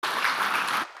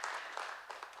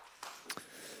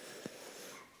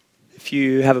If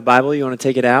you have a Bible, you want to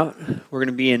take it out. We're going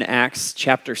to be in Acts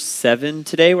chapter 7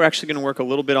 today. We're actually going to work a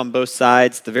little bit on both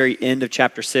sides, the very end of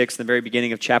chapter 6 and the very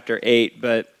beginning of chapter 8.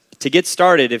 But to get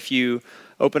started, if you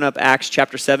open up Acts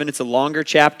chapter 7, it's a longer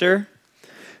chapter.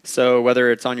 So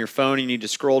whether it's on your phone, you need to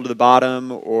scroll to the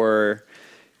bottom, or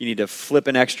you need to flip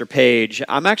an extra page.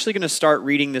 I'm actually going to start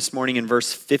reading this morning in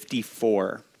verse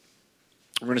 54.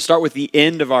 We're going to start with the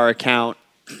end of our account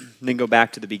and then go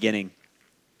back to the beginning.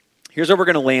 Here's where we're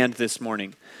going to land this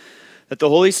morning. That the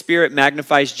Holy Spirit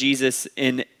magnifies Jesus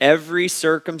in every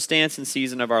circumstance and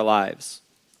season of our lives.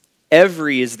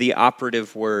 Every is the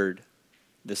operative word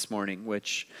this morning,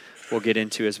 which we'll get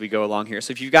into as we go along here.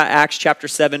 So if you've got Acts chapter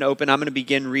 7 open, I'm going to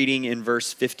begin reading in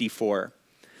verse 54.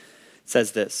 It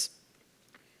says this: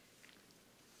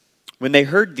 When they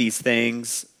heard these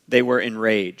things, they were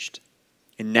enraged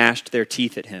and gnashed their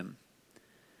teeth at him.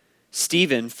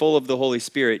 Stephen, full of the Holy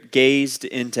Spirit, gazed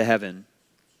into heaven.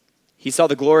 He saw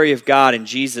the glory of God and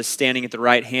Jesus standing at the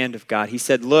right hand of God. He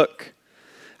said, "Look,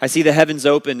 I see the heavens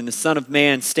opened and the Son of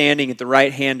Man standing at the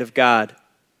right hand of God."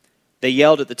 They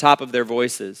yelled at the top of their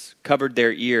voices, covered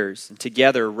their ears, and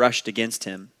together rushed against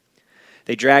him.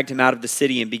 They dragged him out of the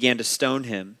city and began to stone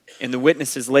him. And the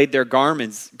witnesses laid their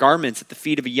garments at the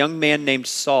feet of a young man named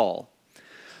Saul.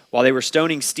 While they were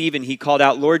stoning Stephen, he called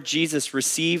out, "Lord Jesus,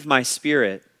 receive my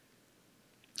spirit."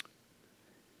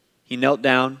 He knelt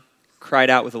down, cried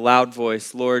out with a loud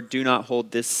voice, "Lord, do not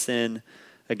hold this sin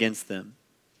against them."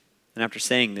 And after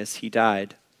saying this, he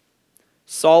died.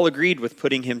 Saul agreed with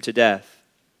putting him to death.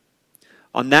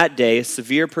 On that day, a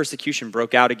severe persecution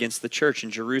broke out against the church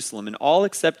in Jerusalem, and all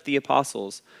except the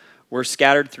apostles were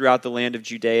scattered throughout the land of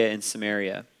Judea and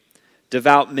Samaria.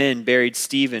 Devout men buried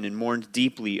Stephen and mourned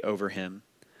deeply over him.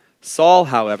 Saul,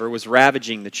 however, was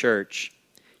ravaging the church.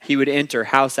 He would enter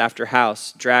house after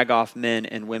house, drag off men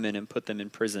and women, and put them in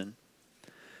prison.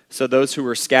 So those who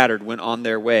were scattered went on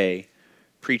their way,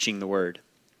 preaching the word.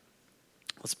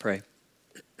 Let's pray.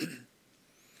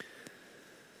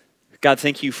 God,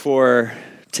 thank you for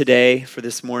today, for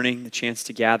this morning, the chance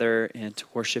to gather and to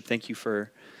worship. Thank you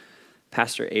for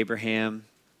Pastor Abraham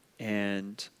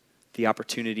and the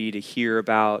opportunity to hear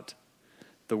about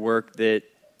the work that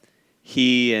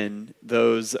he and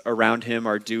those around him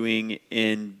are doing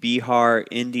in Bihar,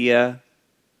 India.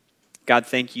 God,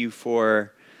 thank you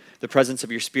for the presence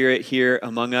of your Spirit here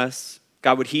among us.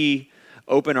 God, would he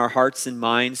open our hearts and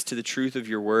minds to the truth of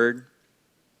your word?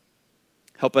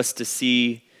 Help us to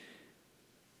see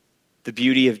the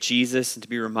beauty of Jesus and to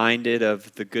be reminded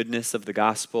of the goodness of the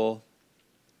gospel.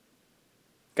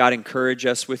 God, encourage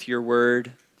us with your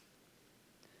word.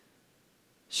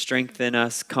 Strengthen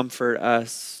us, comfort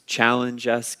us, challenge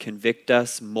us, convict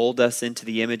us, mold us into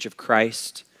the image of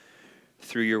Christ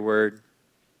through your word.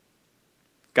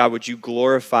 God, would you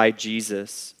glorify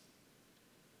Jesus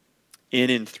in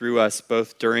and through us,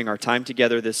 both during our time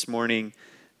together this morning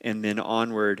and then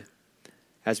onward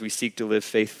as we seek to live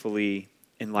faithfully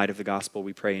in light of the gospel,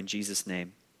 we pray in Jesus'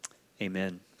 name.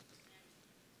 Amen.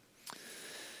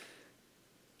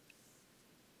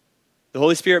 The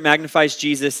Holy Spirit magnifies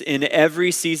Jesus in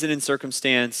every season and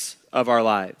circumstance of our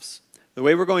lives. The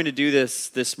way we're going to do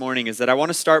this morning is that I want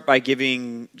to start by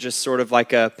giving just sort of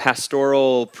like a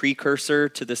pastoral precursor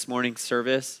to this morning's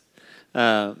service,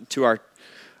 to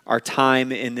our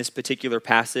time in this particular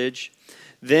passage.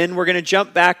 Then we're going to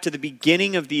jump back to the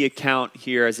beginning of the account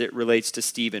here as it relates to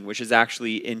Stephen, which is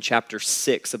actually in chapter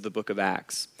 6 of the book of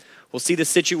Acts. We'll see the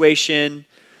situation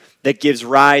that gives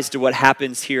rise to what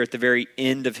happens here at the very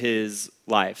end of his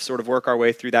life. Sort of work our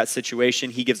way through that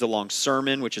situation. He gives a long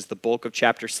sermon, which is the bulk of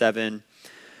chapter 7.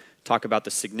 Talk about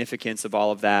the significance of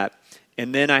all of that.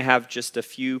 And then I have just a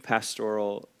few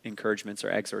pastoral encouragements or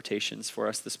exhortations for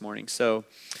us this morning. So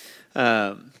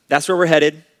that's where we're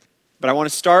headed. But I want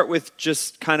to start with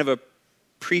just kind of a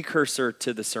precursor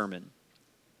to the sermon.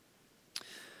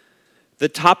 The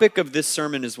topic of this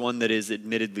sermon is one that is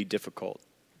admittedly difficult.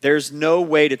 There's no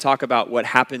way to talk about what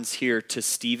happens here to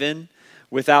Stephen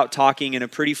without talking in a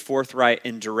pretty forthright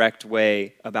and direct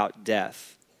way about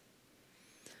death.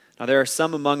 Now, there are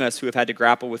some among us who have had to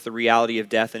grapple with the reality of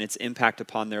death and its impact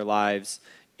upon their lives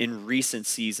in recent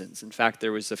seasons. In fact,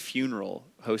 there was a funeral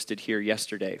hosted here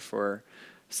yesterday for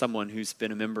someone who's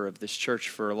been a member of this church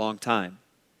for a long time.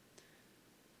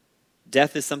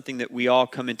 Death is something that we all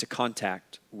come into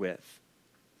contact with.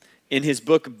 In his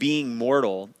book, Being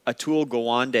Mortal, Atul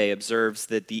Gawande observes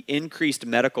that the increased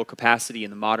medical capacity in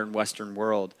the modern Western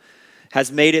world has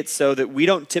made it so that we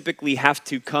don't typically have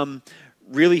to come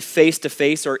really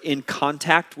face-to-face or in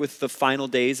contact with the final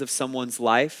days of someone's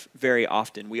life very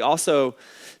often. We also,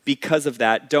 because of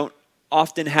that, don't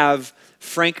often have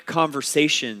frank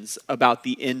conversations about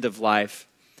the end of life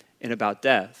and about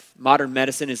death. Modern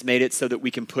medicine has made it so that we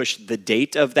can push the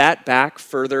date of that back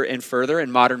further and further,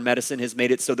 and modern medicine has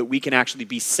made it so that we can actually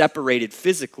be separated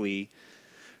physically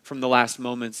from the last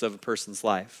moments of a person's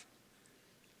life.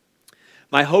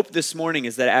 My hope this morning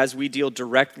is that as we deal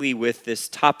directly with this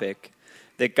topic,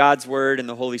 that God's Word and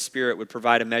the Holy Spirit would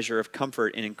provide a measure of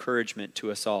comfort and encouragement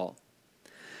to us all.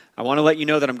 I want to let you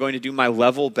know that I'm going to do my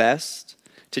level best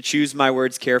to choose my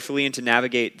words carefully and to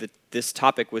navigate this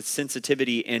topic with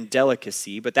sensitivity and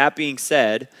delicacy. But that being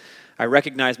said, I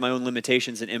recognize my own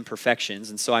limitations and imperfections,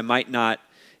 and so I might not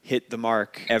hit the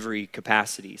mark every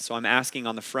capacity. So I'm asking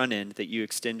on the front end that you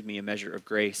extend me a measure of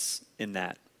grace in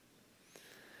that.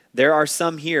 There are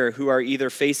some here who are either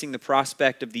facing the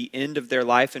prospect of the end of their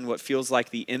life in what feels like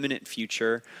the imminent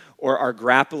future, or are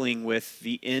grappling with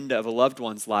the end of a loved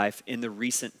one's life in the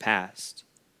recent past.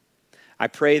 I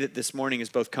pray that this morning is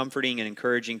both comforting and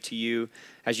encouraging to you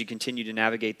as you continue to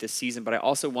navigate this season, but I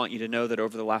also want you to know that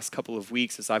over the last couple of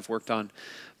weeks, as I've worked on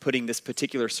putting this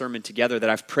particular sermon together, that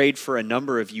I've prayed for a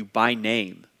number of you by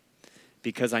name,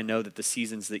 because I know that the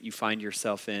seasons that you find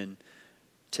yourself in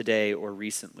today or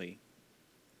recently.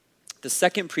 The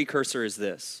second precursor is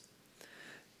this,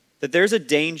 that there's a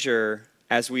danger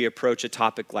as we approach a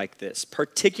topic like this,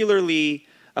 particularly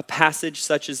a passage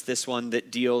such as this one that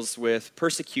deals with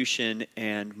persecution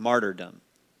and martyrdom.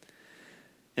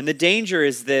 And the danger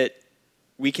is that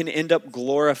we can end up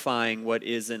glorifying what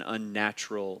is an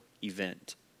unnatural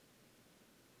event.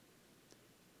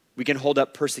 We can hold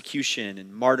up persecution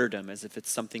and martyrdom as if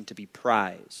it's something to be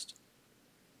prized.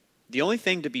 The only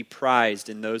thing to be prized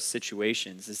in those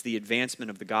situations is the advancement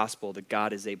of the gospel that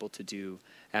God is able to do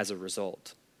as a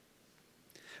result.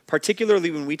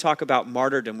 Particularly when we talk about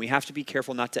martyrdom, we have to be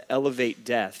careful not to elevate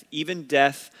death, even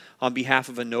death on behalf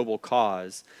of a noble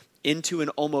cause, into an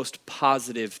almost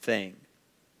positive thing.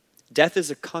 Death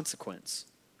is a consequence.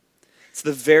 It's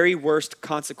the very worst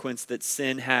consequence that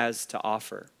sin has to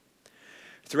offer.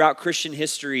 Throughout Christian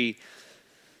history,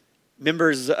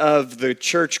 members of the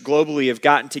church globally have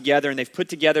gotten together and they've put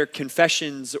together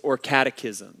confessions or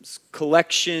catechisms,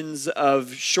 collections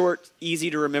of short,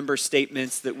 easy-to-remember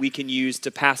statements that we can use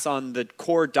to pass on the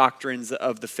core doctrines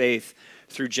of the faith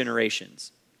through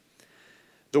generations.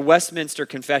 The Westminster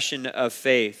Confession of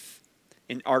Faith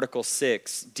in Article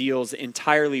 6 deals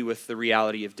entirely with the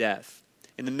reality of death.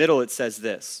 In the middle it says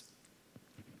this: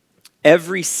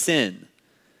 every sin,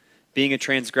 being a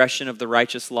transgression of the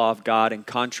righteous law of God and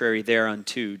contrary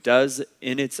thereunto, does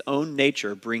in its own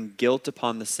nature bring guilt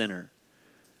upon the sinner,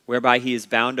 whereby he is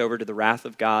bound over to the wrath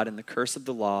of God and the curse of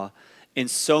the law, and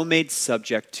so made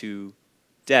subject to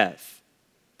death,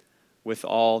 with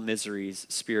all miseries,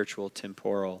 spiritual,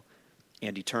 temporal,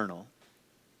 and eternal.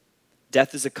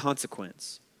 Death is a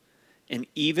consequence. And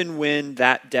even when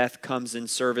that death comes in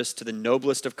service to the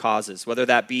noblest of causes, whether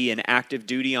that be an active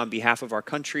duty on behalf of our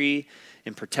country,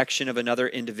 in protection of another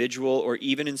individual, or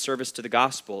even in service to the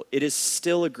gospel, it is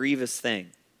still a grievous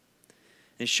thing.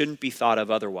 It shouldn't be thought of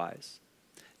otherwise.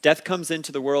 Death comes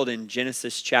into the world in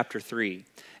Genesis chapter 3.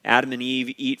 Adam and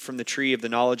Eve eat from the tree of the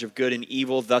knowledge of good and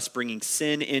evil, thus bringing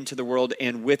sin into the world,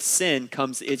 and with sin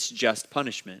comes its just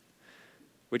punishment,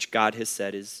 which God has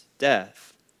said is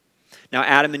death. Now,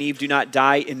 Adam and Eve do not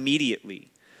die immediately,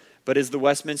 but as the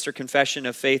Westminster Confession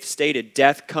of Faith stated,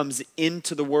 death comes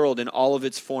into the world in all of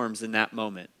its forms in that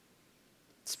moment.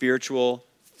 Spiritual,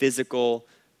 physical,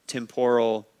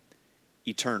 temporal,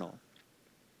 eternal.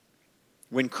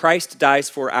 When Christ dies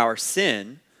for our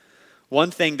sin,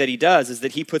 one thing that he does is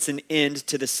that he puts an end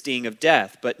to the sting of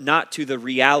death, but not to the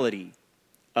reality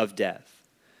of death.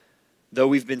 Though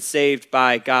we've been saved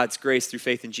by God's grace through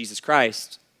faith in Jesus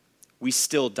Christ, we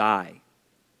still die.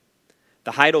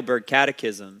 The Heidelberg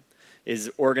Catechism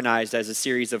is organized as a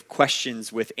series of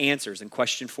questions with answers, and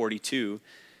question 42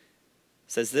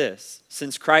 says this: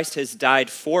 since Christ has died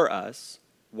for us,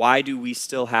 why do we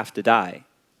still have to die?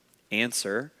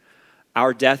 Answer: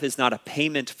 our death is not a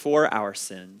payment for our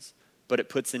sins, but it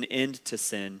puts an end to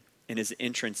sin and his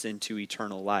entrance into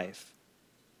eternal life.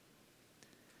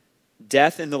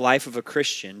 Death in the life of a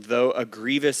Christian, though a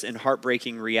grievous and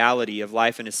heartbreaking reality of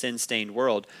life in a sin-stained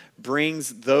world,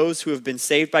 brings those who have been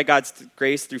saved by God's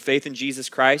grace through faith in Jesus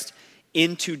Christ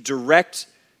into direct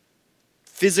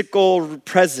physical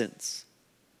presence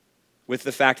with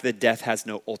the fact that death has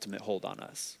no ultimate hold on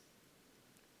us.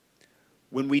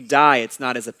 When we die, it's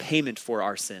not as a payment for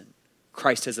our sin.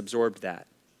 Christ has absorbed that.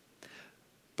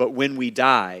 But when we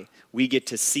die, we get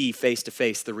to see face to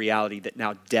face the reality that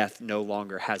now death no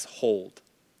longer has hold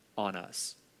on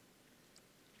us.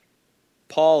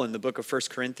 Paul in the book of 1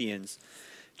 Corinthians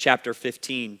chapter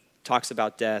 15 talks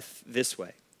about death this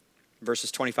way.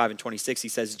 Verses 25 and 26, he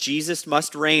says, Jesus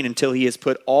must reign until he has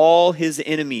put all his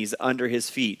enemies under his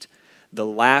feet. The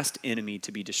last enemy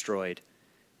to be destroyed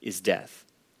is death.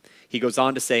 He goes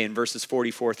on to say in verses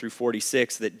 44 through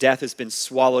 46 that death has been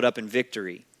swallowed up in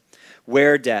victory.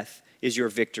 Where, death, is your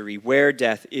victory? Where,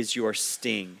 death, is your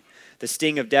sting? The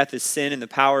sting of death is sin, and the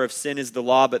power of sin is the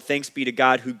law, but thanks be to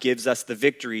God who gives us the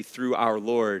victory through our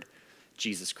Lord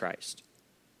Jesus Christ.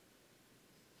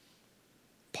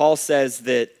 Paul says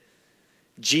that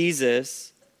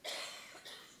Jesus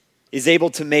is able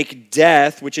to make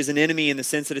death, which is an enemy in the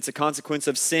sense that it's a consequence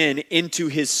of sin, into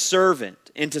his servant,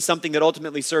 into something that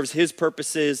ultimately serves his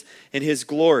purposes and his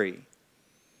glory.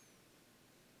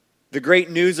 The great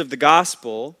news of the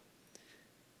gospel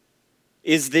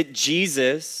is that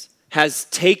Jesus has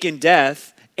taken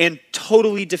death and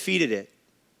totally defeated it.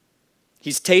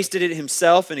 He's tasted it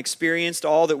himself and experienced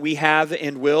all that we have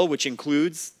and will, which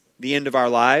includes the end of our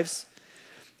lives.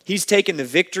 He's taken the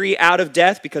victory out of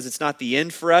death because it's not the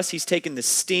end for us. He's taken the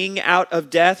sting out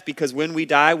of death because when we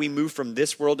die, we move from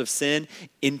this world of sin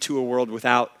into a world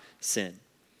without sin.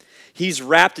 He's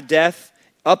wrapped death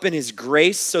up in his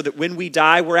grace so that when we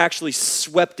die, we're actually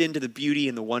swept into the beauty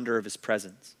and the wonder of his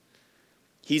presence.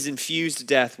 He's infused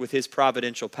death with his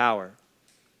providential power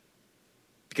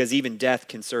because even death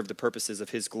can serve the purposes of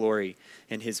his glory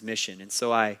and his mission. And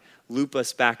so I loop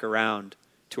us back around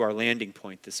to our landing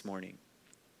point this morning.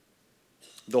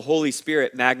 The Holy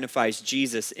Spirit magnifies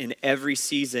Jesus in every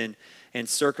season and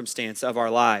circumstance of our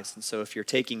lives. And so if you're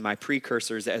taking my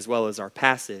precursors as well as our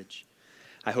passage,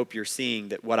 I hope you're seeing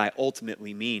that what I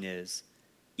ultimately mean is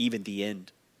even the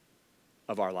end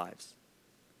of our lives.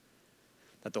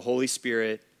 That the Holy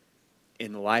Spirit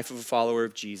in the life of a follower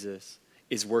of Jesus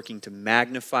is working to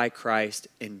magnify Christ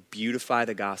and beautify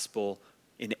the gospel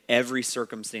in every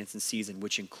circumstance and season,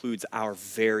 which includes our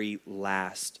very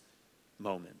last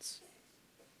moments.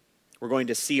 We're going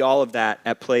to see all of that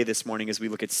at play this morning as we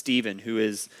look at Stephen, who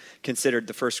is considered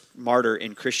the first martyr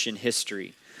in Christian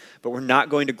history. But we're not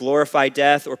going to glorify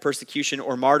death or persecution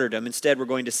or martyrdom. Instead, we're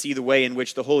going to see the way in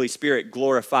which the Holy Spirit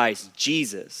glorifies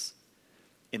Jesus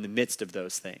in the midst of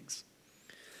those things.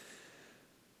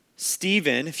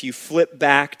 Stephen, if you flip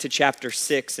back to chapter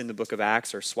 6 in the book of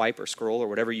Acts, or swipe or scroll or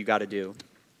whatever you got to do,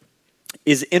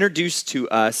 is introduced to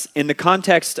us in the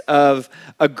context of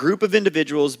a group of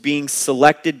individuals being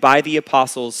selected by the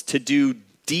apostles to do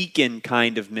deacon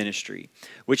kind of ministry,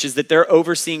 which is that they're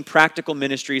overseeing practical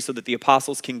ministry so that the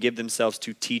apostles can give themselves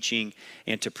to teaching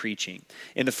and to preaching.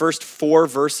 In the first 4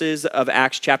 verses of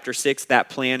Acts chapter 6, that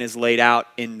plan is laid out.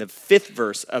 In the 5th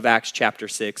verse of Acts chapter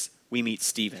 6, we meet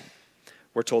Stephen.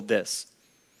 We're told this: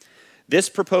 "This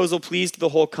proposal pleased the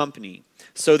whole company,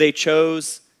 so they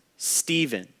chose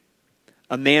Stephen,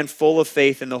 a man full of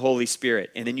faith in the Holy Spirit."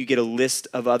 And then you get a list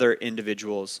of other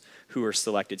individuals who are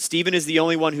selected. Stephen is the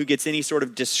only one who gets any sort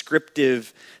of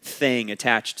descriptive thing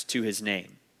attached to his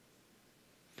name.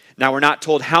 Now, we're not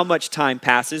told how much time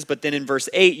passes, but then in verse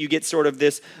 8, you get sort of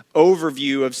this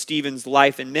overview of Stephen's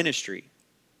life and ministry.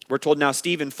 We're told now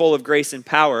Stephen, full of grace and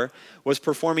power, was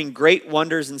performing great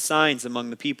wonders and signs among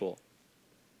the people.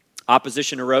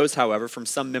 Opposition arose, however, from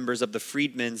some members of the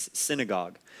freedmen's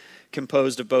synagogue,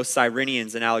 composed of both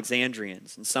Cyrenians and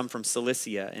Alexandrians, and some from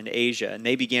Cilicia and Asia, and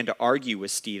they began to argue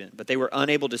with Stephen, but they were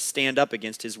unable to stand up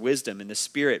against his wisdom and the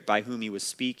spirit by whom he was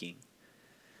speaking.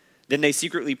 Then they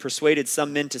secretly persuaded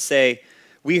some men to say,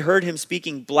 "We heard him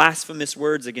speaking blasphemous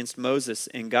words against Moses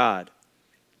and God."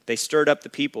 They stirred up the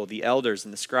people, the elders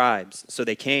and the scribes, so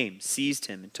they came, seized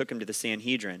him, and took him to the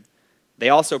Sanhedrin. They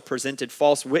also presented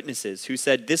false witnesses who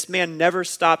said, "This man never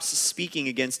stops speaking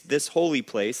against this holy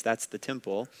place," that's the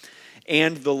temple,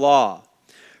 "and the law.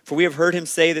 For we have heard him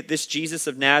say that this Jesus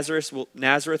of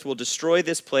Nazareth will destroy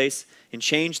this place and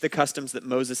change the customs that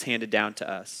Moses handed down to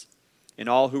us." And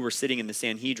all who were sitting in the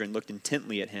Sanhedrin looked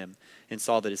intently at him and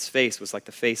saw that his face was like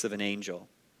the face of an angel.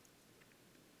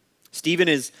 Stephen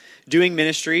is doing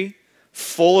ministry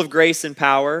full of grace and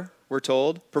power, we're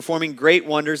told, performing great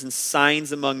wonders and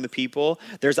signs among the people.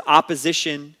 There's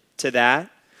opposition to that.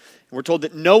 We're told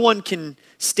that no one can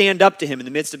stand up to him in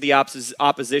the midst of the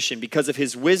opposition because of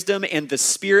his wisdom and the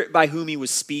spirit by whom he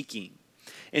was speaking.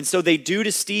 And so they do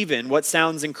to Stephen what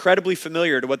sounds incredibly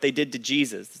familiar to what they did to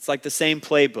Jesus. It's like the same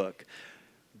playbook.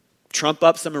 Trump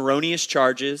up some erroneous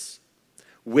charges,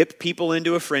 whip people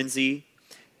into a frenzy,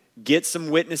 get some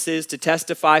witnesses to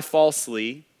testify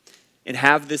falsely, and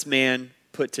have this man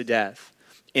put to death.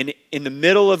 And in the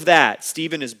middle of that,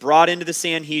 Stephen is brought into the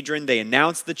Sanhedrin. They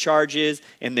announce the charges.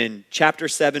 And then chapter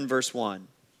 7, verse 1.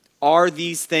 "Are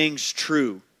these things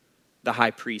true?" the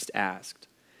high priest asked.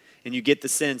 And you get the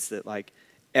sense that like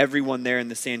everyone there in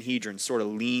the Sanhedrin sort of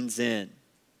leans in.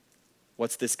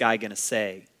 What's this guy going to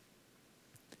say?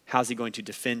 How's he going to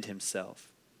defend himself?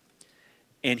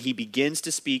 And he begins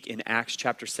to speak in Acts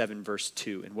chapter 7, verse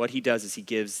 2. And what he does is he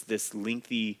gives this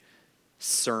lengthy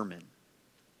sermon.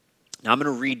 Now I'm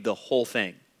going to read the whole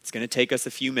thing. It's going to take us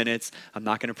a few minutes. I'm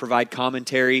not going to provide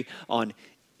commentary on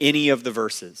any of the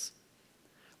verses.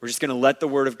 We're just going to let the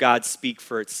word of God speak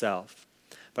for itself.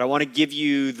 But I want to give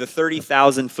you the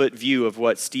 30,000-foot view of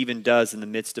what Stephen does in the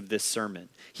midst of this sermon.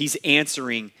 He's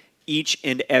answering each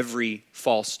and every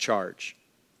false charge.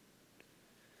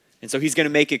 And so he's going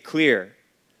to make it clear.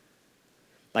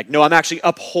 Like, no, I'm actually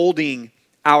upholding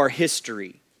our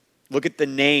history. Look at the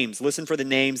names. Listen for the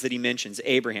names that he mentions.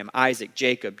 Abraham, Isaac,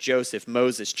 Jacob, Joseph,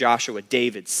 Moses, Joshua,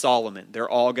 David, Solomon. They're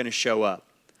all going to show up.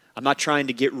 I'm not trying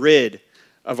to get rid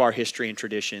of our history and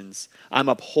traditions. I'm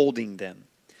upholding them.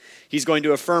 He's going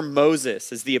to affirm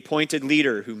Moses as the appointed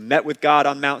leader who met with God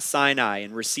on Mount Sinai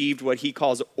and received what he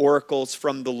calls oracles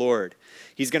from the Lord.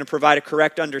 He's going to provide a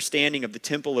correct understanding of the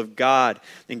temple of God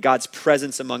and God's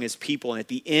presence among his people. And at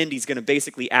the end, he's going to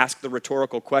basically ask the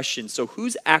rhetorical question, so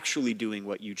who's actually doing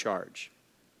what you charge?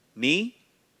 Me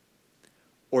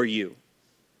or you?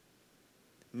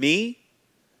 Me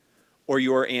or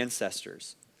your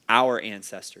ancestors, our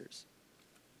ancestors?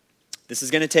 This is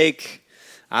going to take,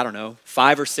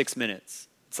 5 or 6 minutes.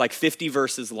 It's like 50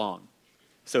 verses long.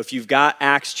 So if you've got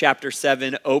Acts chapter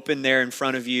 7 open there in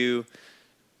front of you,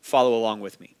 follow along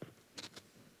with me.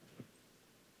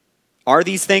 Are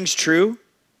these things true?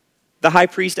 The high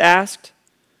priest asked.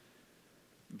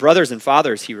 Brothers and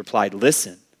fathers, he replied,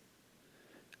 listen.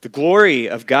 The glory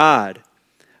of God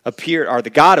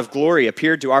the God of glory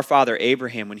appeared to our father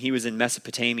Abraham when he was in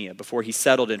Mesopotamia before he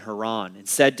settled in Haran and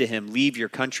said to him, leave your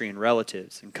country and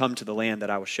relatives and come to the land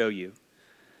that I will show you.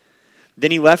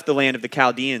 Then he left the land of the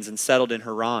Chaldeans and settled in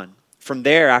Haran. From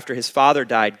there, after his father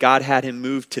died, God had him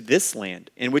move to this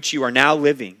land in which you are now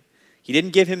living. He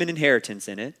didn't give him an inheritance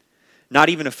in it, not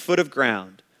even a foot of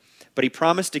ground, but he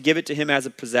promised to give it to him as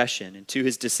a possession and to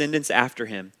his descendants after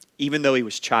him, even though he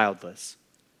was childless.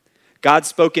 God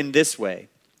spoke in this way.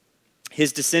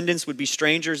 His descendants would be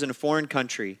strangers in a foreign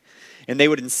country, and they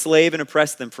would enslave and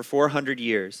oppress them for 400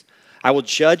 years. I will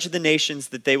judge the nations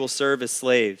that they will serve as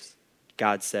slaves,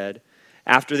 God said.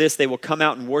 After this, they will come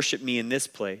out and worship me in this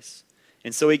place.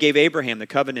 And so he gave Abraham the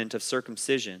covenant of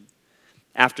circumcision.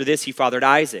 After this, he fathered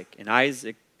Isaac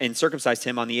and circumcised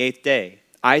him on the 8th day.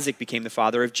 Isaac became the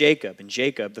father of Jacob, and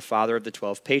Jacob the father of the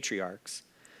 12 patriarchs.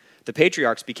 The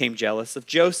patriarchs became jealous of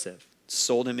Joseph,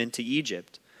 sold him into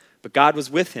Egypt. But God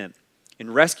was with him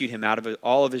and rescued him out of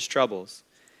all of his troubles.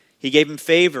 He gave him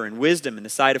favor and wisdom in the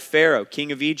sight of Pharaoh,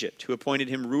 king of Egypt, who appointed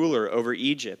him ruler over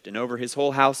Egypt and over his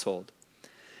whole household.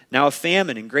 Now a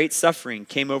famine and great suffering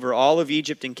came over all of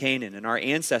Egypt and Canaan, and our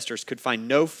ancestors could find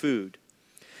no food.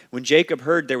 When Jacob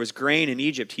heard there was grain in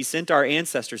Egypt, he sent our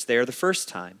ancestors there the first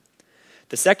time.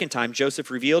 The second time,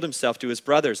 Joseph revealed himself to his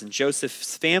brothers, and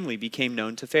Joseph's family became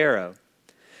known to Pharaoh.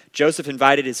 Joseph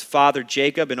invited his father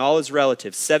Jacob and all his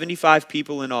relatives, 75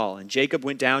 people in all, and Jacob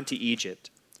went down to Egypt.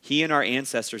 He and our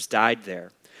ancestors died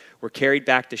there, were carried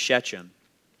back to Shechem,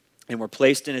 and were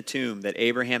placed in a tomb that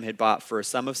Abraham had bought for a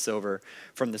sum of silver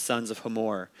from the sons of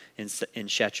Hamor in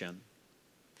Shechem.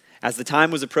 As the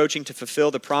time was approaching to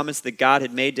fulfill the promise that God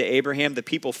had made to Abraham, the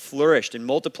people flourished and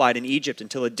multiplied in Egypt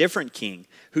until a different king,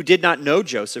 who did not know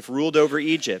Joseph, ruled over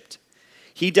Egypt.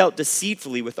 He dealt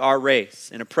deceitfully with our race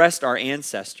and oppressed our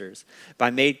ancestors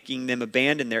by making them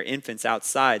abandon their infants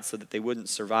outside so that they wouldn't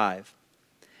survive.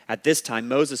 At this time,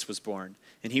 Moses was born,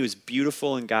 and he was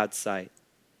beautiful in God's sight.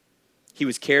 He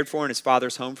was cared for in his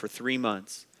father's home for 3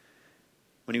 months.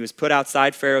 When he was put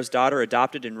outside, Pharaoh's daughter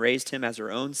adopted and raised him as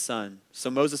her own son.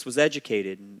 So Moses was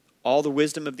educated in all the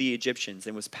wisdom of the Egyptians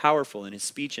and was powerful in his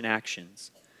speech and actions.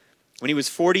 When he was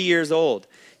 40 years old,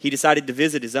 he decided to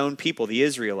visit his own people, the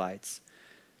Israelites.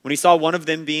 When he saw one of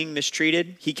them being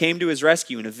mistreated, he came to his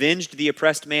rescue and avenged the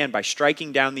oppressed man by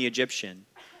striking down the Egyptian.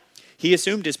 He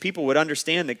assumed his people would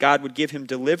understand that God would give him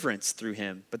deliverance through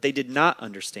him, but they did not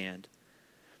understand.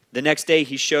 The next day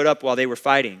he showed up while they were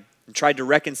fighting and tried to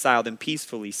reconcile them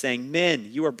peacefully, saying, "Men,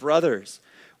 you are brothers.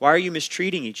 Why are you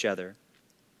mistreating each other?"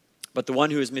 But the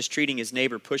one who was mistreating his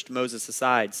neighbor pushed Moses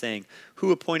aside, saying,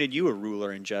 "Who appointed you a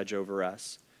ruler and judge over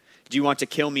us? Do you want to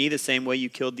kill me the same way you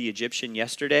killed the Egyptian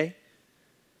yesterday?"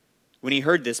 When he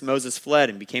heard this, Moses fled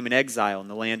and became an exile in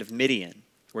the land of Midian,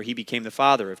 where he became the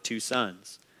father of 2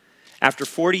 sons. After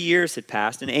 40 years had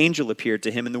passed, an angel appeared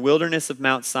to him in the wilderness of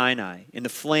Mount Sinai, in the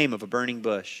flame of a burning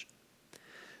bush.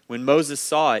 When Moses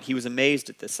saw it, he was amazed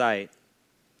at the sight.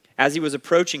 As he was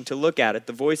approaching to look at it,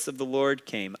 the voice of the Lord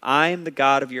came. I am the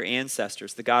God of your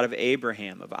ancestors, the God of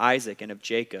Abraham, of Isaac, and of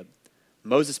Jacob.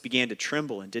 Moses began to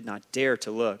tremble and did not dare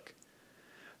to look.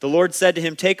 The Lord said to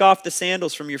him, take off the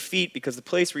sandals from your feet, because the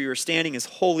place where you are standing is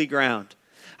holy ground.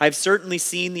 I have certainly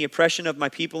seen the oppression of my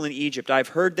people in Egypt. I have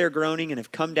heard their groaning and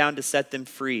have come down to set them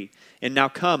free. And now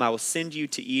come, I will send you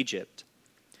to Egypt.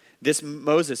 This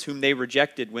Moses whom they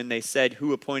rejected when they said,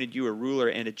 who appointed you a ruler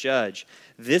and a judge?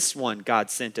 This one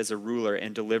God sent as a ruler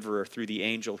and deliverer through the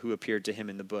angel who appeared to him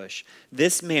in the bush.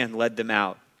 This man led them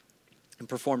out and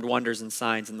performed wonders and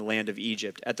signs in the land of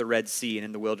Egypt, at the Red Sea, and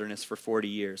in the wilderness for 40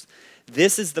 years.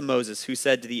 This is the Moses who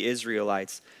said to the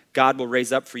Israelites, God will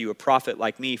raise up for you a prophet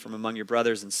like me from among your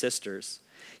brothers and sisters.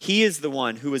 He is the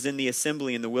one who was in the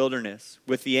assembly in the wilderness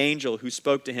with the angel who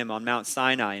spoke to him on Mount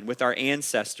Sinai and with our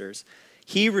ancestors.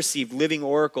 He received living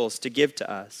oracles to give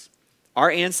to us.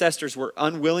 Our ancestors were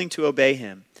unwilling to obey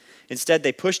him. Instead,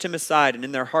 they pushed him aside and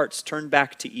in their hearts turned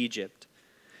back to Egypt.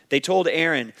 They told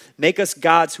Aaron, make us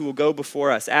gods who will go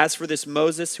before us. As for this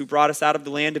Moses who brought us out of the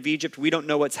land of Egypt, we don't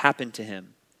know what's happened to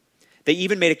him. They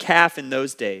even made a calf in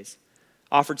those days,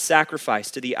 offered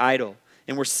sacrifice to the idol,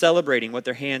 and were celebrating what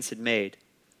their hands had made.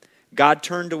 God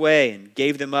turned away and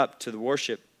gave them up to the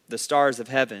worship the stars of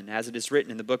heaven, as it is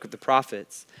written in the book of the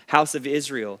prophets. House of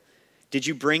Israel, did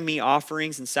you bring me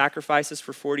offerings and sacrifices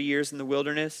for 40 years in the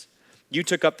wilderness? You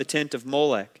took up the tent of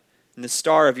Molech and the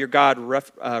star of your god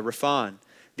Rephan,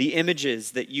 the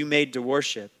images that you made to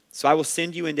worship. So I will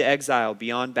send you into exile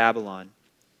beyond Babylon.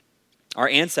 Our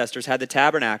ancestors had the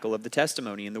tabernacle of the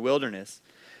testimony in the wilderness,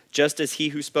 just as he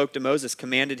who spoke to Moses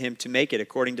commanded him to make it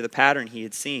according to the pattern he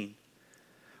had seen.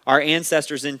 Our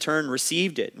ancestors in turn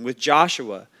received it, and with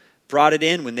Joshua brought it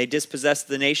in when they dispossessed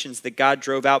the nations that God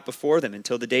drove out before them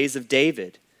until the days of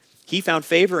David. He found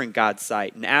favor in God's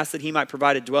sight and asked that he might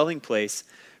provide a dwelling place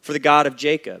for the God of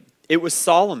Jacob. It was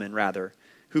Solomon, rather,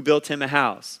 who built him a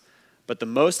house. But the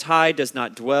Most High does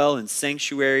not dwell in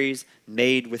sanctuaries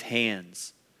made with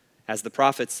hands. As the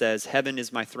prophet says, heaven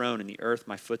is my throne and the earth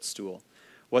my footstool.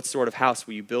 What sort of house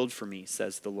will you build for me,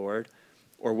 says the Lord?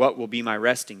 Or what will be my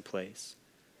resting place?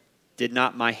 Did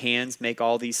not my hands make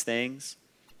all these things?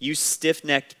 You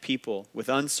stiff-necked people with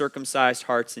uncircumcised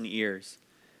hearts and ears.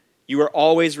 You are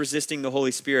always resisting the Holy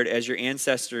Spirit as your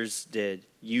ancestors did.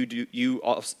 You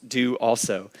do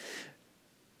also.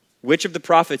 Which of the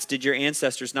prophets did your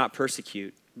ancestors not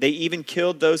persecute? They even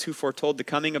killed those who foretold the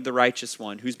coming of the righteous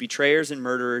one, whose betrayers and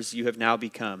murderers you have now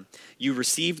become. You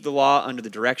received the law under the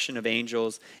direction of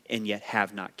angels, and yet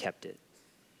have not kept it.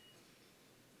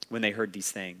 When they heard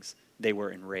these things, they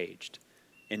were enraged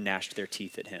and gnashed their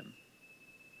teeth at him.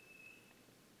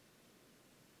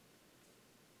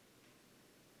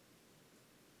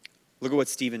 Look at what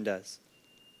Stephen does.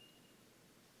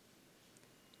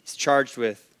 He's charged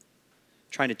with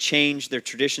trying to change their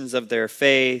traditions of their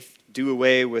faith, do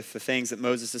away with the things that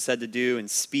Moses is said to do, and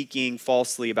speaking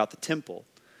falsely about the temple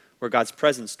where God's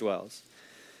presence dwells.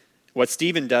 What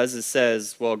Stephen does is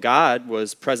says, well, God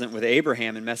was present with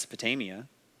Abraham in Mesopotamia.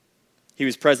 He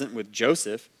was present with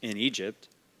Joseph in Egypt.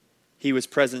 He was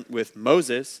present with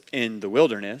Moses in the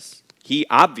wilderness. He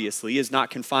obviously is not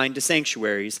confined to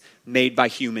sanctuaries made by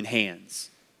human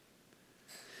hands.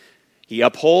 He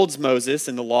upholds Moses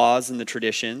and the laws and the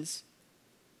traditions.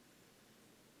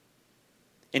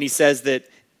 And he says that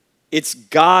it's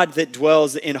God that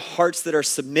dwells in hearts that are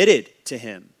submitted to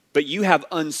him. But you have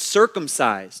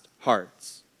uncircumcised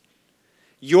hearts.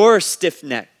 You're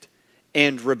stiff-necked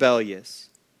and rebellious.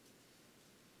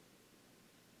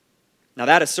 Now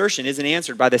that assertion isn't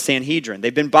answered by the Sanhedrin.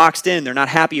 They've been boxed in. They're not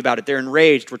happy about it. They're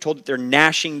enraged. We're told that they're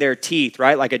gnashing their teeth,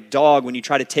 right? Like a dog when you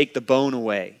try to take the bone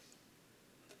away.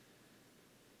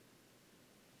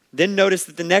 Then notice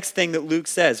that the next thing that Luke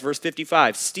says, verse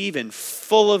 55, Stephen,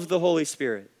 full of the Holy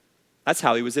Spirit. That's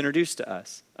how he was introduced to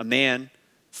us, a man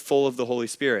full of the Holy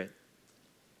Spirit.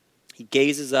 He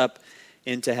gazes up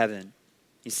into heaven.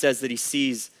 He says that he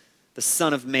sees the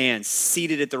Son of Man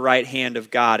seated at the right hand of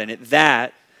God. And at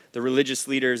that, the religious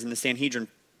leaders in the Sanhedrin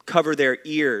cover their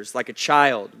ears like a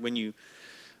child when you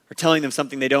are telling them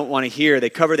something they don't want to hear. They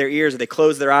cover their ears or they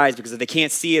close their eyes because if they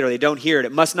can't see it or they don't hear it,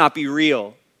 it must not be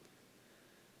real.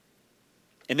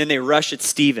 And then they rush at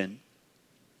Stephen.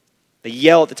 They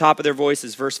yell at the top of their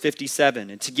voices, verse 57,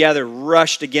 and together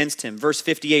rushed against him. Verse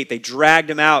 58, they dragged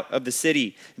him out of the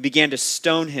city and began to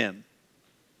stone him.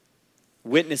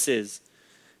 Witnesses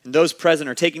and those present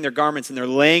are taking their garments and they're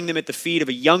laying them at the feet of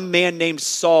a young man named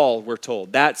Saul, we're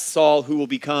told. That's Saul who will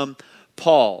become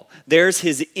Paul. There's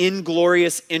his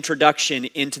inglorious introduction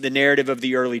into the narrative of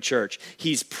the early church.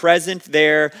 He's present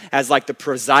there as like the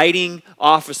presiding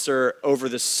officer over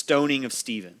the stoning of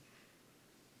Stephen.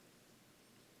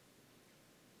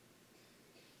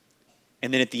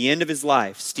 And then at the end of his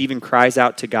life, Stephen cries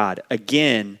out to God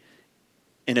again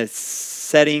in a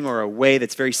setting or a way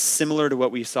that's very similar to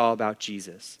what we saw about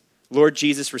Jesus. Lord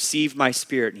Jesus, receive my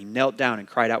spirit. And he knelt down and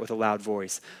cried out with a loud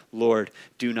voice, Lord,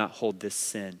 do not hold this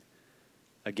sin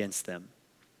against them.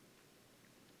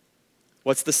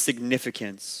 What's the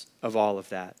significance of all of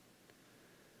that?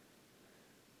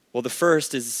 Well, the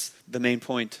first is the main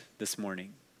point this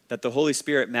morning, that the Holy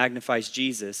Spirit magnifies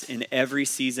Jesus in every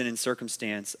season and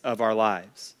circumstance of our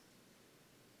lives.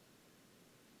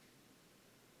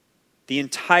 The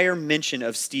entire mention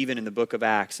of Stephen in the book of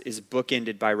Acts is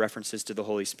bookended by references to the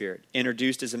Holy Spirit.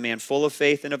 Introduced as a man full of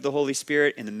faith and of the Holy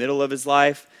Spirit in the middle of his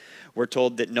life, we're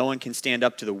told that no one can stand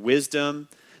up to the wisdom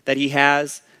that he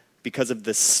has because of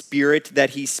the Spirit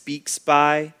that he speaks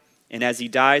by. And as he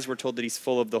dies, we're told that he's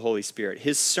full of the Holy Spirit.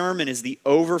 His sermon is the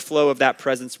overflow of that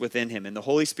presence within him. And the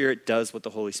Holy Spirit does what the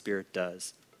Holy Spirit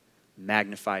does.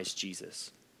 Magnifies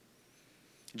Jesus.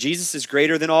 Jesus is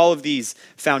greater than all of these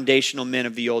foundational men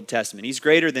of the Old Testament. He's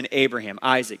greater than Abraham,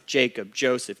 Isaac, Jacob,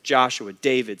 Joseph, Joshua,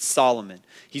 David, Solomon.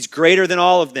 He's greater than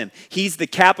all of them. He's the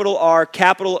capital R,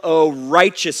 capital O,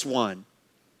 righteous one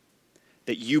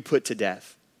that you put to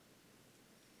death.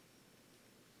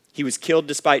 He was killed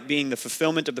despite being the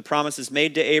fulfillment of the promises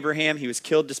made to Abraham. He was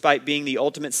killed despite being the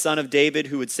ultimate son of David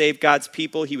who would save God's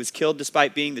people. He was killed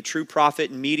despite being the true prophet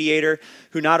and mediator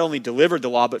who not only delivered the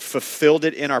law but fulfilled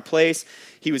it in our place.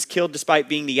 He was killed despite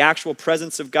being the actual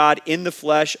presence of God in the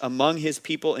flesh among his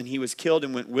people, and he was killed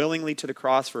and went willingly to the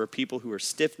cross for a people who were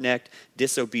stiff-necked,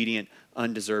 disobedient,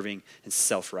 undeserving, and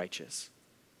self-righteous.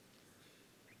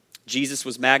 Jesus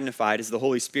was magnified as the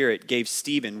Holy Spirit gave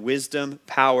Stephen wisdom,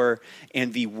 power,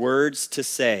 and the words to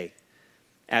say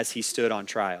as he stood on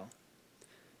trial.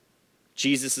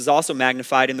 Jesus is also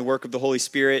magnified in the work of the Holy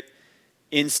Spirit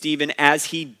in Stephen as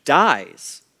he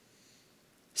dies.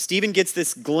 Stephen gets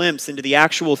this glimpse into the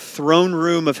actual throne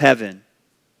room of heaven.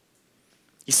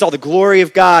 He saw the glory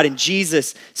of God and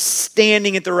Jesus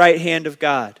standing at the right hand of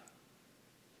God.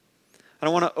 I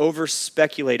don't want to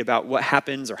over-speculate about what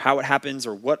happens or how it happens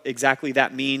or what exactly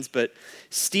that means, but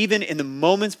Stephen, in the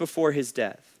moments before his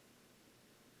death,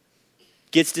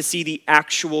 gets to see the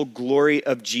actual glory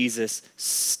of Jesus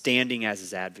standing as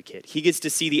his advocate. He gets to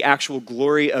see the actual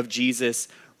glory of Jesus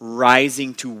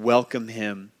rising to welcome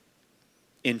him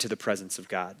into the presence of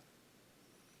God.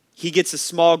 He gets a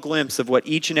small glimpse of what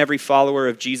each and every follower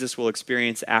of Jesus will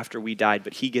experience after we died,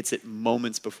 but he gets it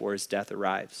moments before his death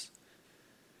arrives.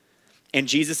 And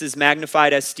Jesus is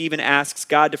magnified as Stephen asks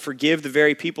God to forgive the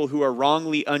very people who are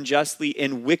wrongly, unjustly,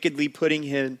 and wickedly putting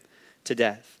him to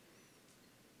death.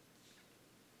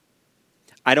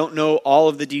 I don't know all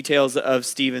of the details of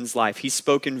Stephen's life. He's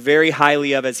spoken very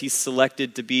highly of as he's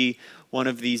selected to be one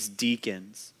of these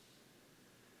deacons.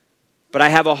 But I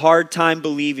have a hard time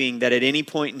believing that at any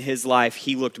point in his life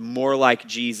he looked more like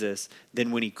Jesus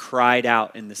than when he cried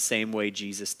out in the same way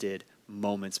Jesus did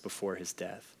moments before his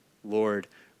death. Lord,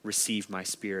 receive my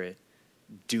spirit.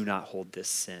 Do not hold this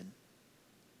sin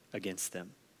against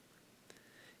them.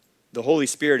 The Holy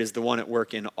Spirit is the one at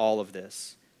work in all of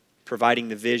this, providing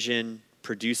the vision,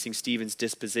 producing Stephen's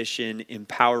disposition,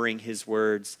 empowering his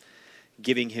words,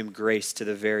 giving him grace to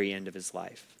the very end of his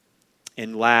life.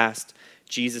 And last,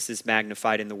 Jesus is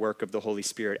magnified in the work of the Holy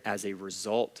Spirit as a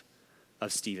result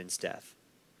of Stephen's death.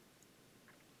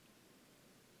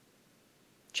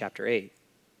 Chapter 8.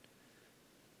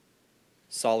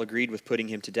 Saul agreed with putting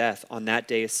him to death. On that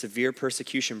day, a severe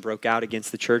persecution broke out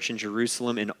against the church in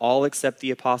Jerusalem, and all except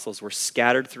the apostles were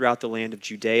scattered throughout the land of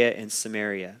Judea and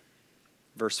Samaria.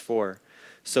 Verse 4,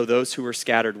 so those who were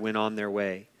scattered went on their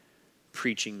way,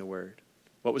 preaching the word.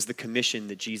 What was the commission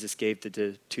that Jesus gave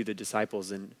to the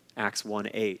disciples in Acts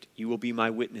 1:8? You will be my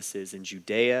witnesses in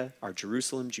Judea, or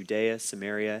Jerusalem, Judea,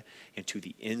 Samaria, and to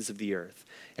the ends of the earth.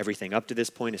 Everything up to this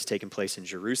point has taken place in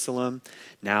Jerusalem.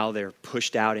 Now they're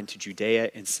pushed out into Judea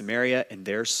and Samaria, and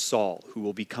there's Saul, who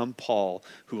will become Paul,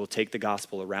 who will take the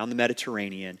gospel around the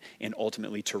Mediterranean and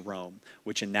ultimately to Rome,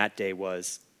 which in that day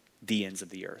was the ends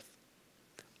of the earth.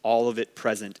 All of it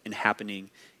present and happening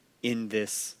in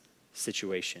this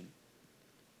situation.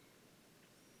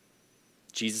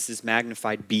 Jesus is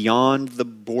magnified beyond the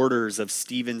borders of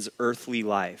Stephen's earthly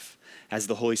life as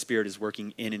the Holy Spirit is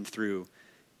working in and through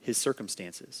his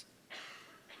circumstances.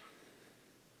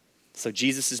 So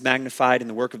Jesus is magnified in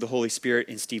the work of the Holy Spirit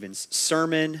in Stephen's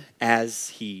sermon as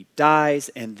he dies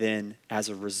and then as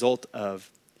a result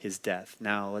of his death.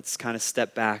 Now let's kind of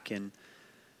step back and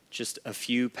just a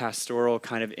few pastoral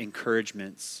kind of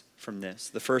encouragements from this.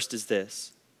 The first is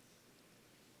this.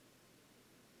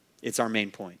 It's our main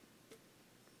point.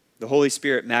 The Holy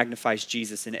Spirit magnifies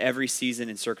Jesus in every season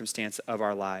and circumstance of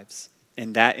our lives.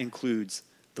 And that includes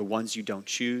the ones you don't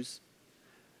choose,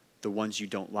 the ones you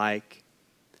don't like,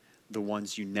 the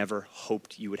ones you never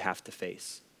hoped you would have to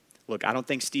face. Look, I don't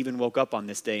think Stephen woke up on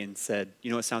this day and said, you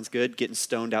know what sounds good? Getting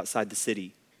stoned outside the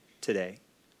city today.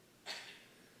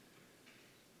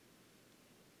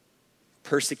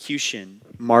 Persecution,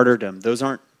 martyrdom, those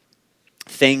aren't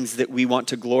things that we want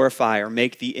to glorify or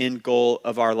make the end goal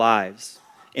of our lives.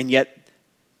 And yet,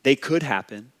 they could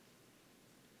happen.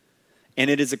 And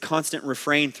it is a constant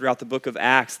refrain throughout the book of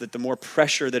Acts that the more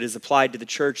pressure that is applied to the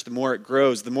church, the more it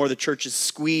grows. The more the church is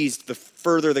squeezed, the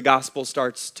further the gospel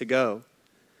starts to go.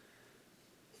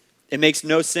 It makes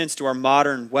no sense to our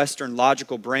modern, Western,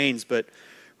 logical brains, but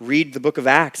read the book of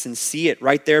Acts and see it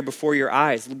right there before your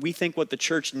eyes. We think what the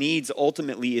church needs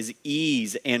ultimately is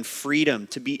ease and freedom,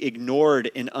 to be ignored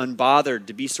and unbothered,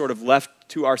 to be sort of left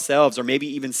to ourselves, or maybe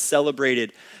even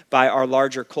celebrated by our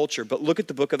larger culture. But look at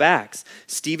the book of Acts.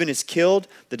 Stephen is killed,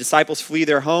 the disciples flee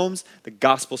their homes, the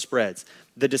gospel spreads.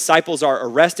 The disciples are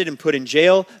arrested and put in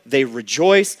jail, they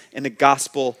rejoice, and the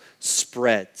gospel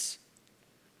spreads.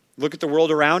 Look at the world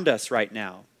around us right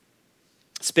now.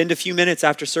 Spend a few minutes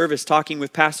after service talking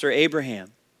with Pastor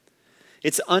Abraham.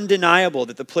 It's undeniable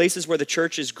that the places where the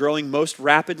church is growing most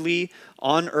rapidly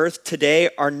on earth today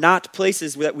are not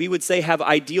places that we would say have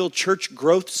ideal church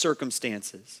growth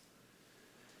circumstances.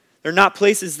 They're not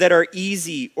places that are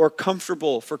easy or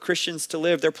comfortable for Christians to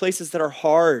live. They're places that are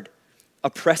hard,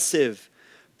 oppressive,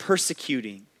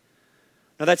 persecuting.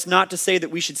 Now, that's not to say that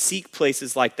we should seek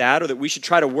places like that or that we should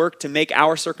try to work to make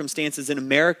our circumstances in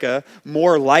America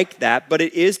more like that, but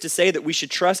it is to say that we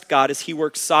should trust God as He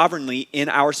works sovereignly in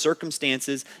our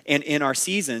circumstances and in our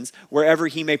seasons, wherever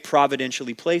He may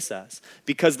providentially place us.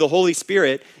 Because the Holy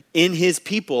Spirit in His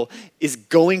people is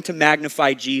going to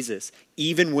magnify Jesus,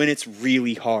 even when it's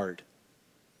really hard.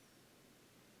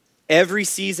 Every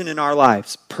season in our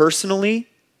lives, personally,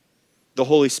 the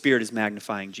Holy Spirit is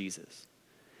magnifying Jesus.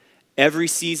 Every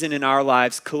season in our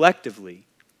lives collectively,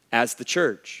 as the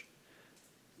church,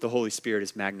 the Holy Spirit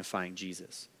is magnifying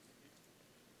Jesus.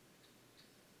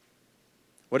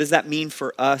 What does that mean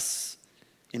for us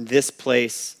in this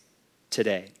place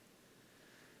today?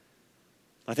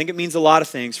 I think it means a lot of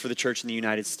things for the church in the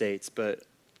United States, but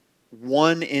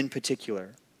one in particular.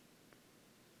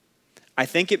 I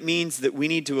think it means that we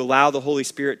need to allow the Holy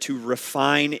Spirit to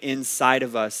refine inside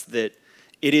of us that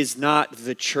it is not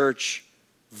the church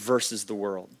versus the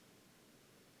world.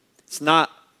 It's not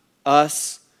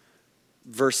us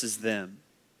versus them.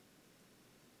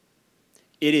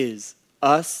 It is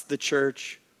us, the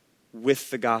church, with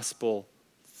the gospel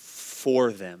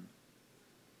for them.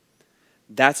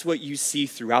 That's what you see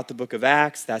throughout the book of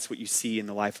Acts. That's what you see in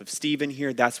the life of Stephen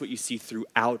here. That's what you see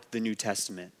throughout the New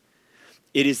Testament.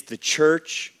 It is the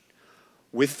church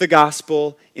with the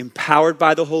gospel, empowered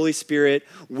by the Holy Spirit,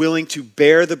 willing to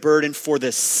bear the burden for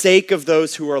the sake of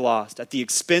those who are lost, at the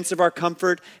expense of our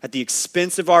comfort, at the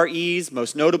expense of our ease,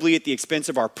 most notably at the expense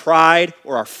of our pride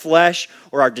or our flesh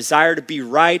or our desire to be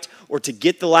right or to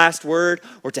get the last word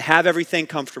or to have everything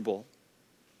comfortable.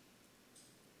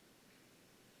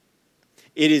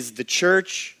 It is the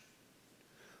church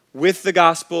with the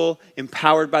gospel,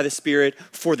 empowered by the Spirit,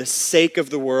 for the sake of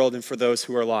the world and for those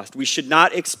who are lost. We should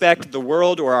not expect the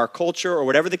world or our culture or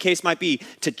whatever the case might be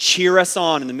to cheer us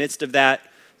on in the midst of that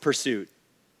pursuit.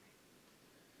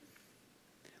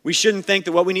 We shouldn't think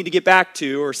that what we need to get back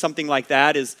to or something like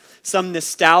that is some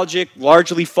nostalgic,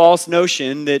 largely false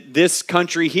notion that this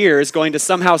country here is going to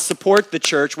somehow support the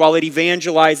church while it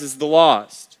evangelizes the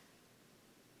lost.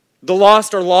 The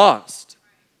lost are lost.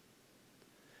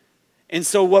 And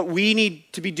so what we need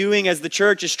to be doing as the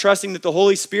church is trusting that the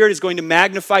Holy Spirit is going to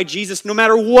magnify Jesus no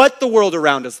matter what the world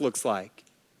around us looks like.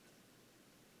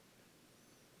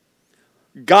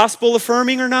 Gospel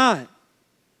affirming or not.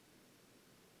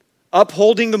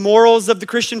 Upholding the morals of the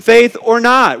Christian faith or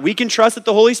not. We can trust that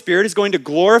the Holy Spirit is going to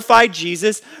glorify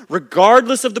Jesus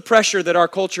regardless of the pressure that our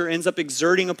culture ends up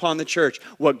exerting upon the church.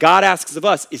 What God asks of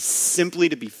us is simply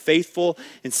to be faithful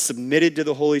and submitted to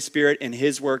the Holy Spirit and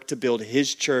His work to build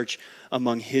His church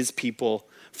among His people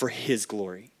for His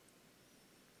glory.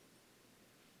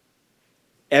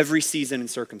 Every season and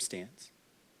circumstance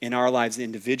in our lives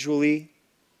individually,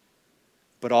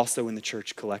 but also in the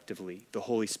church collectively, the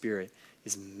Holy Spirit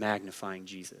is magnifying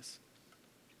Jesus.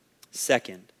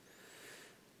 Second,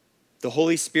 the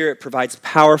Holy Spirit provides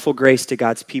powerful grace to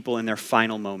God's people in their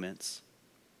final moments.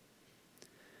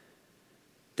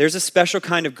 There's a special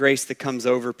kind of grace that comes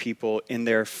over people in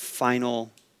their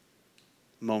final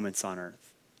moments on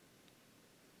earth.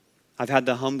 I've had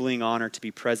the humbling honor to be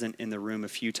present in the room a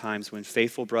few times when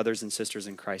faithful brothers and sisters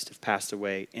in Christ have passed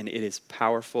away, and it is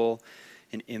powerful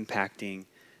and impacting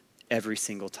every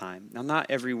single time. Now, not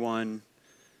everyone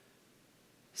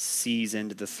sees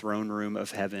into the throne room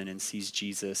of heaven and sees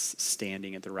Jesus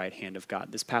standing at the right hand of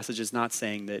God. This passage is not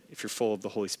saying that if you're full of the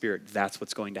Holy Spirit, that's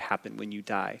what's going to happen when you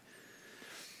die.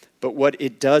 But what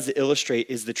it does illustrate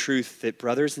is the truth that,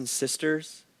 brothers and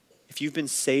sisters, if you've been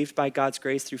saved by God's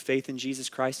grace through faith in Jesus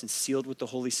Christ and sealed with the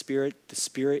Holy Spirit, the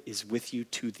Spirit is with you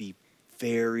to the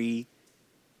very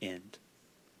end.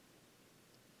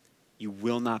 You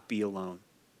will not be alone.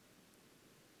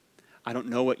 I don't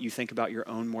know what you think about your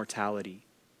own mortality,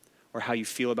 or how you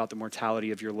feel about the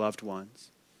mortality of your loved ones,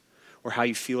 or how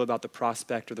you feel about the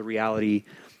prospect or the reality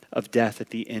of death at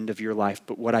the end of your life.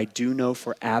 But what I do know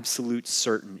for absolute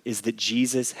certain is that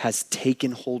Jesus has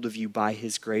taken hold of you by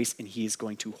his grace, and he is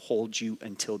going to hold you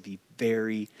until the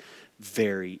very,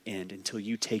 very end, until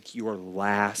you take your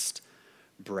last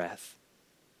breath.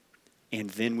 And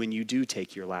then when you do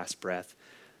take your last breath,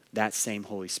 that same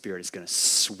Holy Spirit is going to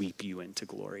sweep you into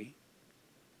glory.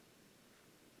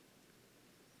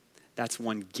 That's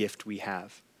one gift we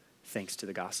have, thanks to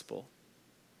the gospel.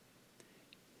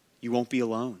 You won't be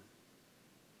alone.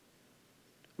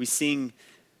 We sing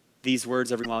these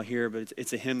words every while here, but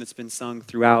it's a hymn that's been sung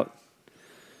throughout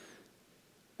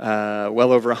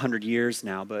well over 100 years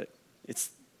now, but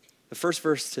it's the first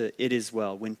verse to "It Is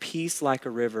Well." When peace like a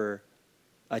river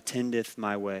attendeth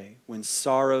my way, when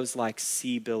sorrows like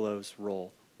sea billows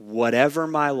roll, whatever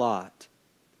my lot,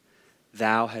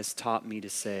 thou hast taught me to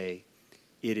say,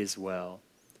 it is well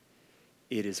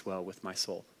with my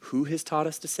soul. Who has taught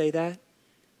us to say that?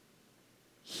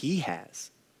 He has.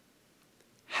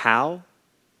 How?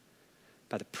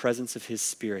 By the presence of his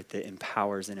Spirit that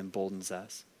empowers and emboldens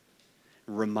us.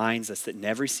 Reminds us that in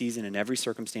every season and every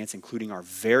circumstance, including our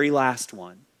very last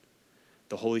one,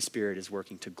 the Holy Spirit is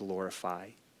working to glorify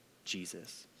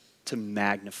Jesus, to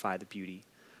magnify the beauty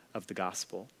of the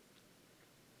gospel.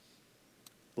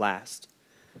 Last,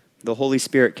 the Holy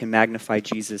Spirit can magnify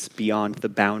Jesus beyond the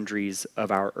boundaries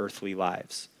of our earthly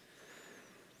lives.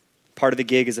 Part of the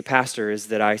gig as a pastor is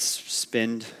that I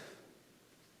spend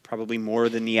probably more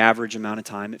than the average amount of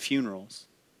time at funerals.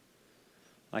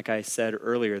 Like I said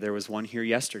earlier, there was one here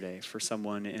yesterday for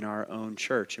someone in our own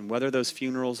church. And whether those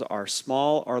funerals are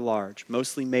small or large,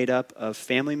 mostly made up of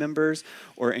family members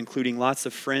or including lots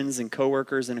of friends and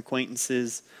coworkers and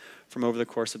acquaintances from over the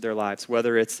course of their lives,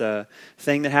 whether it's a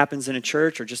thing that happens in a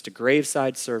church or just a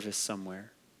graveside service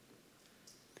somewhere,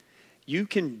 you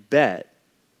can bet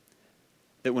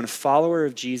that when a follower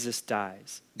of Jesus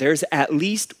dies, there's at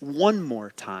least one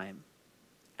more time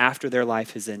after their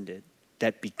life has ended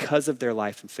that because of their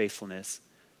life and faithfulness,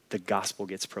 the gospel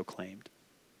gets proclaimed.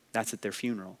 That's at their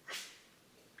funeral.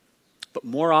 But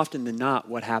more often than not,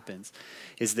 what happens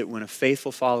is that when a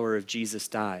faithful follower of Jesus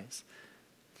dies,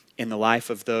 in the life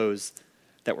of those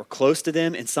that were close to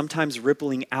them and sometimes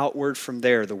rippling outward from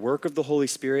there, the work of the Holy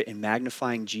Spirit in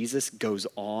magnifying Jesus goes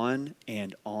on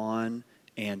and on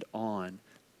and on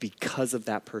because of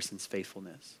that person's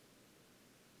faithfulness.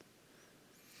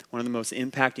 One of the most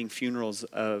impacting funerals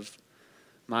of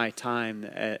my time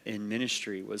in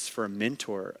ministry was for a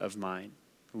mentor of mine.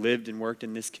 Lived and worked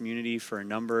in this community for a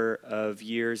number of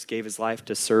years, gave his life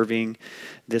to serving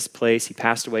this place. He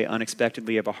passed away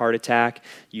unexpectedly of a heart attack.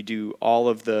 You do all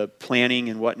of the planning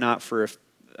and whatnot for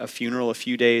a funeral a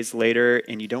few days later,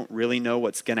 and you don't really know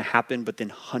what's going to happen, but then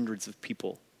hundreds of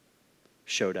people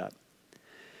showed up.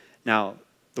 Now,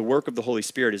 the work of the Holy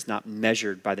Spirit is not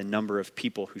measured by the number of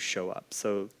people who show up.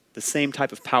 So the same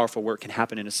type of powerful work can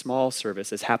happen in a small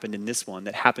service as happened in this one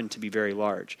that happened to be very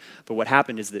large. But what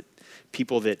happened is that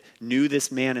people that knew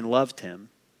this man and loved him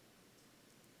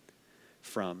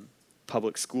from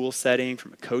public school setting,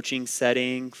 from a coaching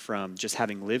setting, from just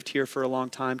having lived here for a long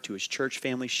time to his church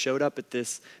family showed up at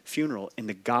this funeral, and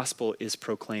the gospel is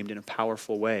proclaimed in a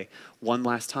powerful way one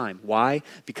last time. Why?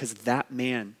 Because that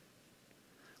man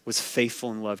was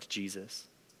faithful and loved Jesus.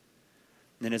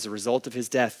 And then as a result of his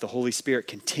death, the Holy Spirit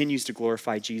continues to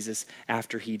glorify Jesus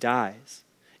after he dies.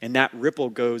 And that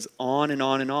ripple goes on and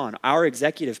on and on. Our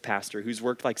executive pastor, who's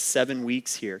worked like 7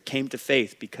 weeks here, came to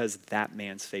faith because of that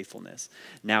man's faithfulness.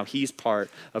 Now he's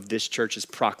part of this church's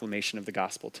proclamation of the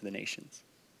gospel to the nations.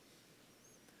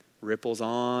 Ripples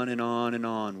on and on and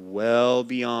on, well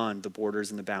beyond the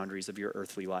borders and the boundaries of your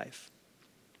earthly life.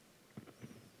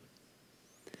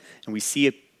 And we see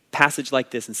a passage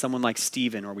like this in someone like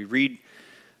Stephen, or we read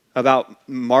about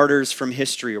martyrs from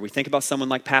history, or we think about someone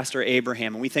like Pastor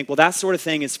Abraham, and we think, well, that sort of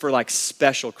thing is for like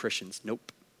special Christians.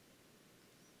 Nope.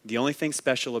 The only thing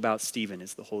special about Stephen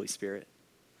is the Holy Spirit.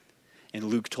 And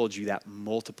Luke told you that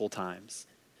multiple times.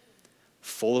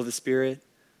 Full of the Spirit,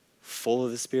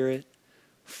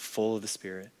 full of the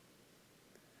Spirit.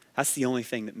 That's the only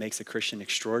thing that makes a Christian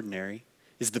extraordinary,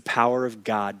 is the power of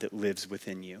God that lives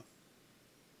within you.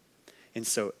 And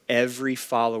so every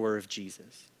follower of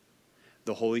Jesus,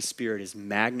 the Holy Spirit is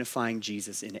magnifying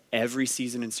Jesus in every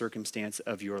season and circumstance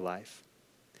of your life.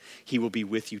 He will be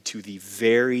with you to the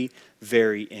very,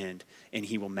 very end, and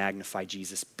he will magnify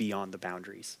Jesus beyond the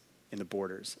boundaries and the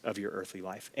borders of your earthly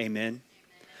life. Amen?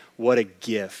 What a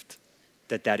gift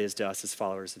that is to us as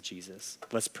followers of Jesus.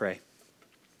 Let's pray.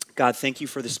 God, thank you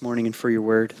for this morning and for your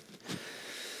word.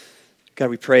 God,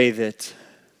 we pray that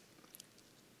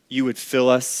you would fill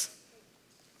us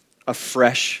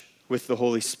afresh with the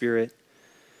Holy Spirit.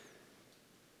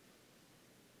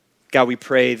 God, we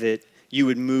pray that you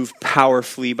would move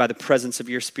powerfully by the presence of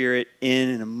your Spirit in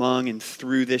and among and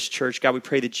through this church. God, we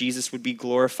pray that Jesus would be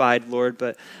glorified, Lord,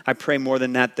 but I pray more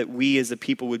than that, that we as a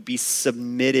people would be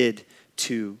submitted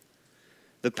to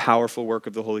the powerful work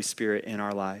of the Holy Spirit in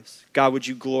our lives. God, would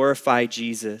you glorify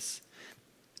Jesus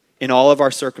in all of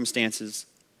our circumstances,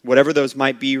 whatever those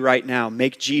might be right now.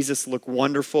 Make Jesus look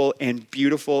wonderful and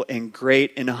beautiful and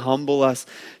great, and humble us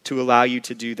to allow you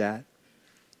to do that.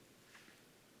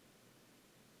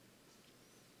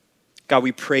 God,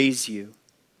 we praise you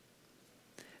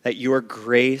that your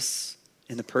grace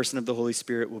in the person of the Holy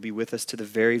Spirit will be with us to the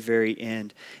very, very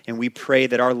end. And we pray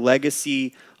that our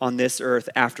legacy on this earth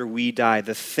after we die,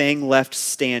 the thing left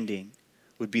standing,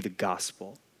 would be the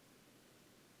gospel.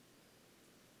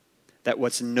 That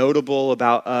what's notable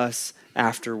about us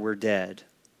after we're dead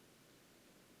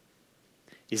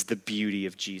is the beauty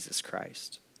of Jesus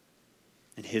Christ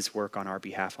and his work on our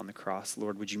behalf on the cross.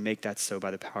 Lord, would you make that so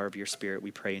by the power of your Spirit?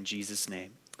 We pray in Jesus'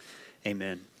 name.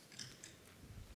 Amen.